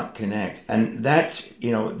did not connect. And that,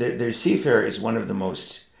 the Seafarer is one of the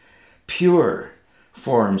most pure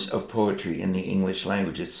forms of poetry in the English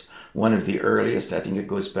language. It's one of the earliest. I think it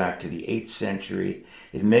goes back to the 8th century.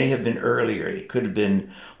 It may have been earlier. It could have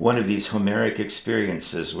been one of these Homeric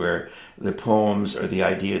experiences where the poems or the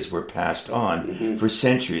ideas were passed on for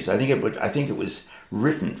centuries. I think it was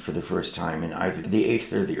written for the first time in either the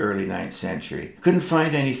 8th or the early 9th century. Couldn't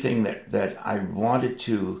find anything that I wanted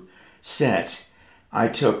to set. I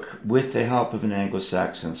took, with the help of an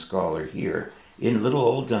Anglo-Saxon scholar here, in little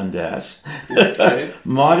old Dundas,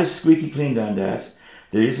 modest, squeaky clean Dundas,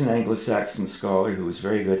 there is an Anglo-Saxon scholar who was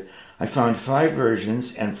very good. I found 5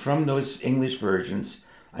 versions, and from those English versions,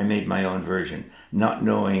 I made my own version, not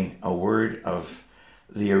knowing a word of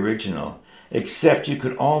the original, except you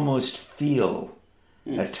could almost feel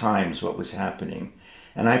at times what was happening.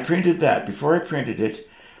 And I printed that. Before I printed it,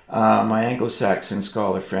 my Anglo-Saxon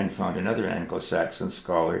scholar friend found another Anglo-Saxon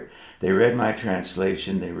scholar. They read my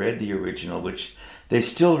translation, they read the original, which they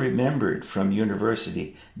still remembered from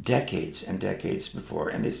university decades and decades before.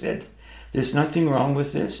 And they said, there's nothing wrong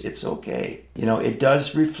with this, it's okay. It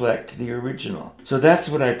does reflect the original. So that's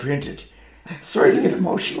what I printed. Sorry to get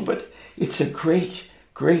emotional, but it's a great,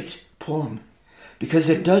 great poem. Because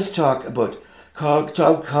it does talk about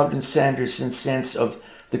Cobden-Sanderson's sense of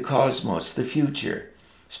the cosmos, the future,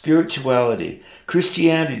 spirituality,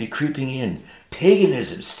 Christianity creeping in,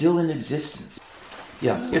 paganism still in existence.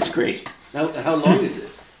 Yeah, it's great. How long is it?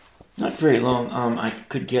 Not very long. I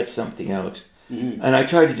could get something out. And I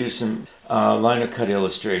tried to do some line of cut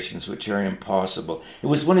illustrations, which are impossible. It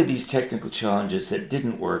was one of these technical challenges that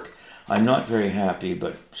didn't work. I'm not very happy,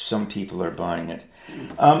 but some people are buying it.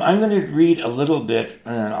 I'm going to read a little bit,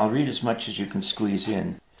 and I'll read as much as you can squeeze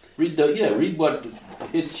in. Read what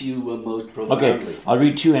hits you most profoundly. Okay, I'll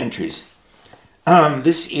read 2 entries.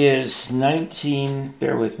 This is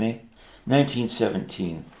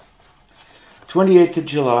 1917. 28th of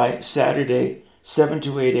July, Saturday, 7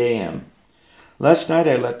 to 8 a.m. Last night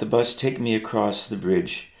I let the bus take me across the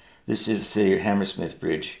bridge. This is the Hammersmith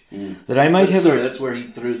Bridge. That I might have. Sorry, that's where he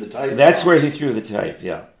threw the type. That's where he threw the type,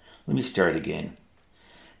 yeah. Let me start again.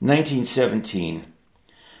 1917.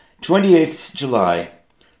 28th July,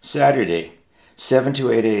 Saturday, 7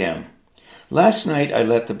 to 8 a.m. Last night I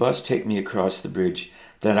let the bus take me across the bridge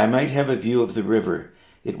that I might have a view of the river.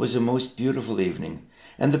 It was a most beautiful evening,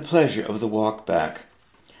 and the pleasure of the walk back.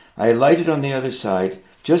 I alighted on the other side,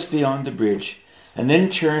 just beyond the bridge, and then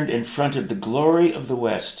turned and fronted the glory of the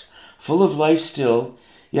west, full of life still,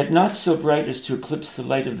 yet not so bright as to eclipse the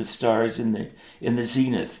light of the stars in the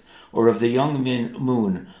zenith, or of the young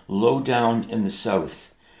moon low down in the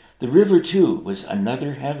south. The river, too, was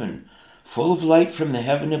another heaven, full of light from the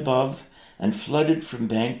heaven above, and flooded from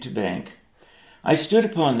bank to bank. I stood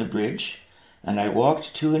upon the bridge, and I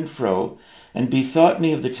walked to and fro, and bethought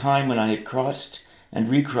me of the time when I had crossed and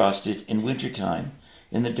recrossed it in winter-time,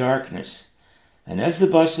 in the darkness. And as the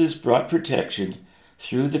buses brought protection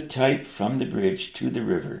through the type from the bridge to the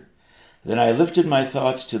river, then I lifted my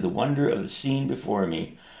thoughts to the wonder of the scene before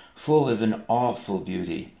me, full of an awful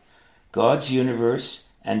beauty. God's universe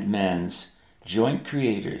and man's, joint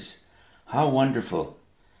creators. How wonderful.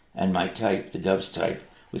 And my type, the dove's type,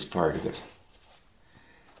 was part of it.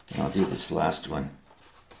 And I'll do this last one.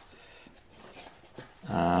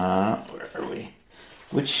 Where are we?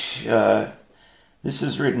 Which, this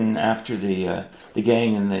is written after the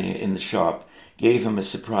gang in the shop gave him a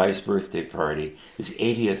surprise birthday party, his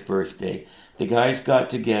 80th birthday. The guys got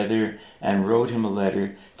together and wrote him a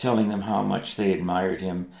letter telling them how much they admired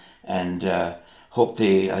him and hoped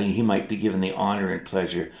he might be given the honor and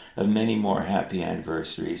pleasure of many more happy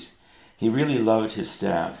anniversaries. He really loved his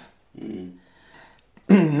staff.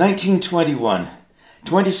 1921,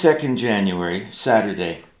 22nd January,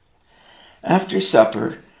 Saturday. After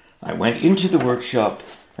supper, I went into the workshop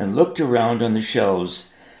and looked around on the shelves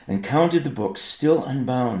and counted the books still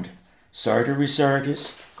unbound. Sartor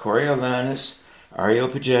Resartus, Coriolanus,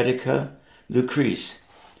 Areopagitica, Lucrece.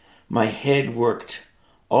 My head worked.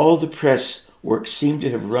 All the press work seemed to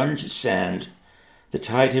have run to sand. The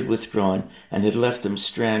tide had withdrawn and had left them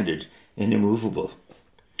stranded and immovable.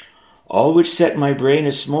 All which set my brain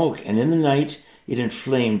asmoke, and in the night it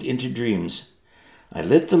inflamed into dreams. I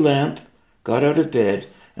lit the lamp, got out of bed,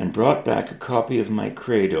 and brought back a copy of my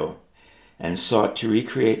Credo, and sought to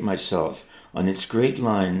recreate myself on its great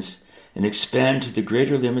lines and expand to the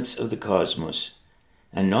greater limits of the cosmos.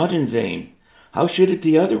 And not in vain. How should it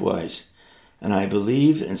be otherwise? And I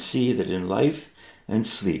believe and see that in life and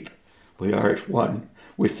sleep we are at one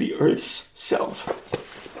with the earth's self.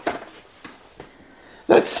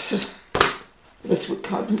 That's what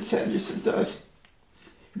Cobden-Sanderson does.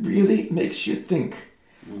 Really makes you think.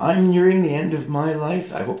 I'm nearing the end of my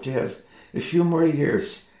life. I hope to have a few more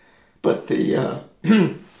years. But the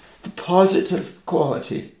the positive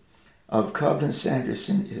quality of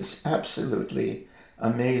Cobden-Sanderson is absolutely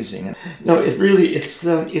amazing. No,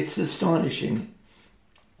 it's astonishing.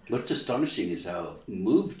 What's astonishing is how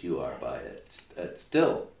moved you are by it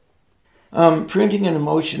still. Printing an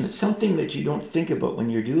emotion is something that you don't think about when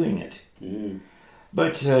you're doing it.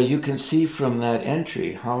 But you can see from that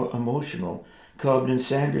entry how emotional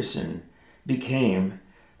Cobden-Sanderson became.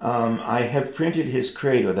 I have printed his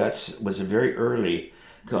Credo. That was a very early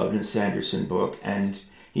Cobden-Sanderson book, and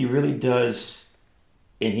he really does,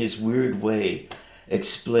 in his weird way,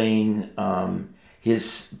 explain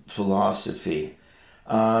his philosophy.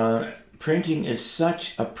 Printing is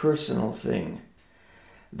such a personal thing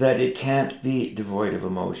that it can't be devoid of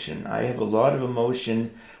emotion. I have a lot of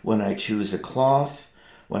emotion when I choose a cloth,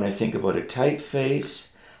 when I think about a typeface.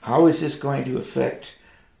 How is this going to affect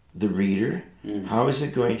the reader? How is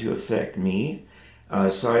it going to affect me?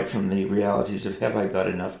 Aside from the realities of have I got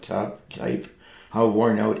enough type? How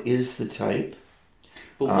worn out is the type?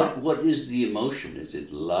 But what is the emotion? Is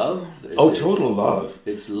it love? Total love.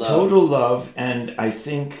 It's love. Total love, and I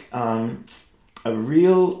think a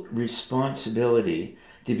real responsibility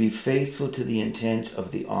to be faithful to the intent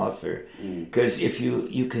of the author. Because if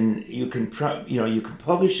you can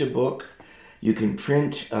publish a book, you can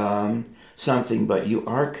print something, but you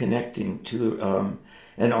are connecting to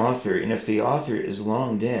an author, and if the author is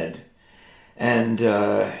long dead, and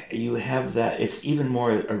you have that, it's even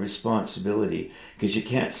more a responsibility, because you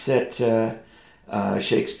can't set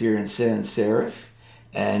Shakespeare in sans serif,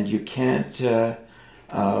 and you can't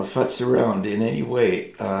futz around in any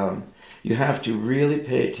way. You have to really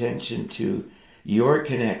pay attention to your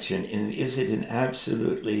connection, and is it an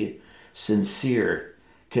absolutely sincere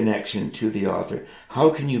connection to the author?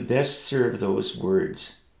 How can you best serve those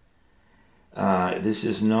words? This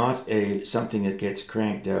is not something that gets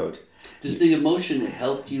cranked out. Does the emotion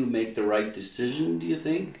help you make the right decision, do you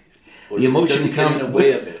think? Or The emotion does it get in the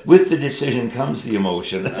way of it? With the decision comes the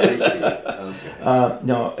emotion. I see.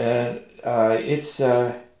 Okay. It's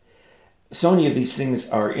so many of these things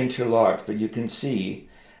are interlocked, but you can see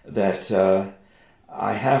that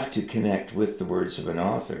I have to connect with the words of an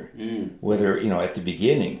author, whether at the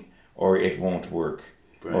beginning, or it won't work,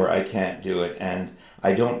 right, or I can't do it, and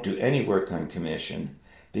I don't do any work on commission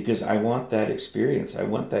because I want that experience, I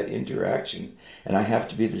want that interaction, and I have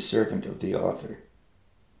to be the servant of the author.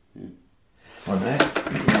 On that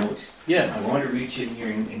note, I want to reach in here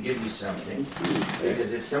and give you something,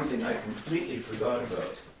 because it's something I completely forgot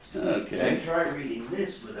about. Okay. And try reading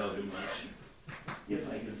this without emotion, if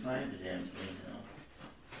I can find the damn thing now.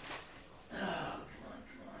 Oh,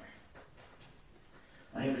 come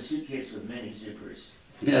I have a suitcase with many zippers.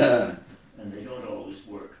 Yeah. And they don't always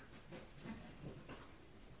work.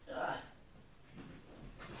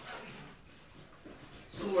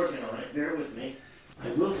 Still working on it, bear with me. I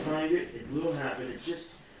will find it, it will happen. It's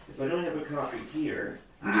just, if I don't have a copy here,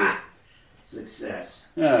 success.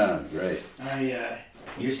 Ah, great.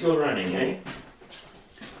 You're still running, eh?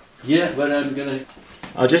 Yeah, but I'm gonna...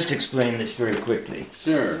 I'll just explain this very quickly.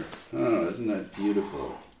 Sure. Oh, isn't that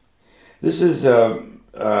beautiful? This is,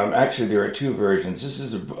 actually there are two versions. This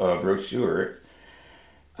is a brochure,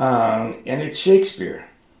 and it's Shakespeare.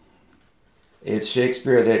 It's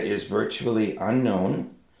Shakespeare that is virtually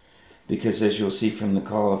unknown, because as you'll see from the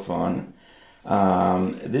colophon,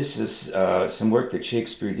 this is some work that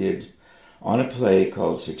Shakespeare did on a play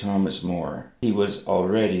called Sir Thomas More. He was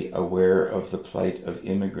already aware of the plight of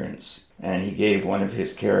immigrants, and he gave one of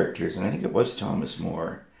his characters, and I think it was Thomas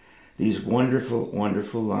More, these wonderful,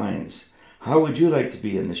 wonderful lines. How would you like to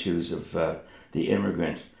be in the shoes of the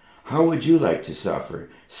immigrant? How would you like to suffer?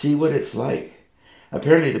 See what it's like.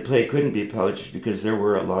 Apparently the play couldn't be published because there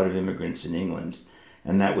were a lot of immigrants in England,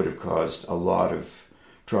 and that would have caused a lot of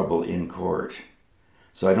trouble in court.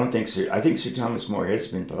 So I think Sir Thomas More has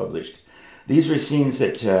been published. These were scenes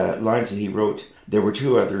that, lines that he wrote. There were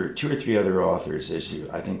two or three other authors,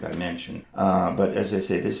 I think I mentioned. But as I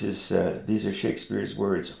say, these are Shakespeare's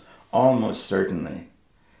words, almost certainly.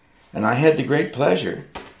 And I had the great pleasure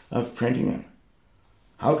of printing them.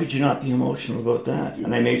 How could you not be emotional about that?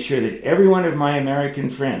 And I made sure that every one of my American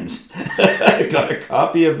friends got a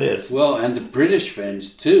copy of this. Well, and the British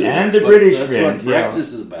friends too. And the British friends, That's what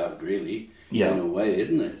Brexit is about, really, in a way,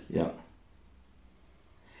 isn't it? Yeah.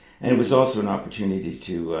 And it was also an opportunity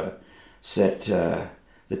to set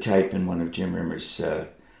the type in one of Jim Rimmer's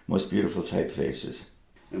most beautiful typefaces.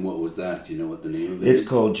 And what was that? Do you know what the name of it is? It's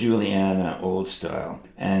called Juliana Old Style.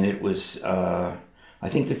 And it was, I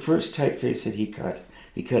think the first typeface that he cut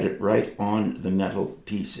it right on the metal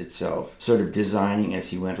piece itself, sort of designing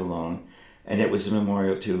as he went along. And it was a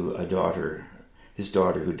memorial to his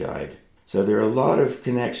daughter who died. So there are a lot of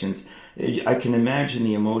connections. I can imagine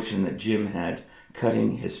the emotion that Jim had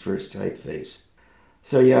cutting his first typeface.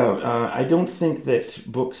 So I don't think that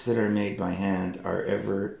books that are made by hand are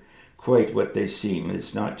ever quite what they seem.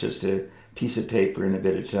 It's not just a piece of paper and a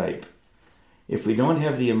bit of type. If we don't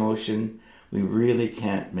have the emotion, we really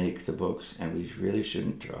can't make the books, and we really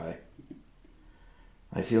shouldn't try.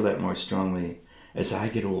 I feel that more strongly as I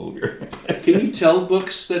get older. Can you tell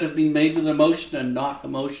books that have been made with emotion and not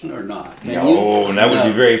emotion, or not? No, that would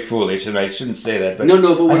be very foolish, and I shouldn't say that. But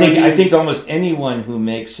I think almost anyone who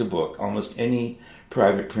makes a book, almost any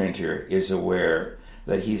private printer, is aware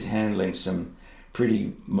that he's handling some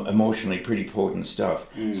pretty emotionally pretty potent stuff.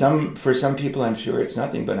 For some people, I'm sure it's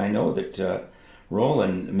nothing, but I know that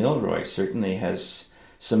Roland Milroy certainly has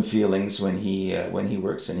some feelings when he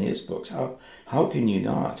works in his books. How can you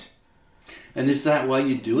not? And is that why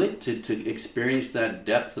you do it, to experience that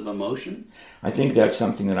depth of emotion? I think that's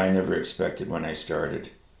something that I never expected when I started.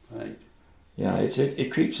 Right. Yeah,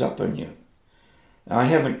 it creeps up on you. I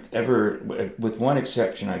haven't ever, with one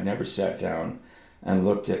exception, I've never sat down and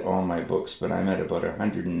looked at all my books, but I'm at about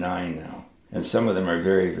 109 now. And some of them are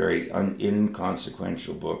very, very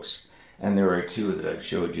inconsequential books. And there are two that I've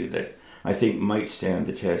showed you that I think might stand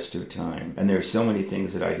the test of time. And there are so many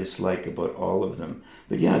things that I dislike about all of them.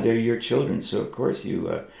 But yeah, they're your children, so of course you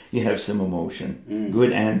have some emotion,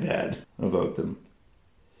 good and bad, about them.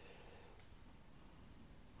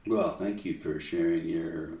 Well, thank you for sharing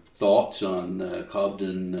your thoughts on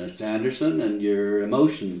Cobden-Sanderson and your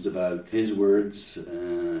emotions about his words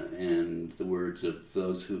and the words of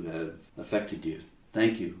those who have affected you.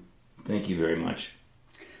 Thank you. Thank you very much.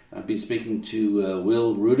 I've been speaking to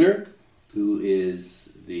Will Rueter, who is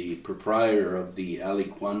the proprietor of the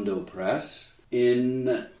Aliquando Press,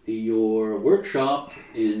 in your workshop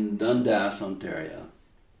in Dundas, Ontario.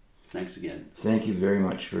 Thanks again. Thank you very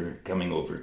much for coming over.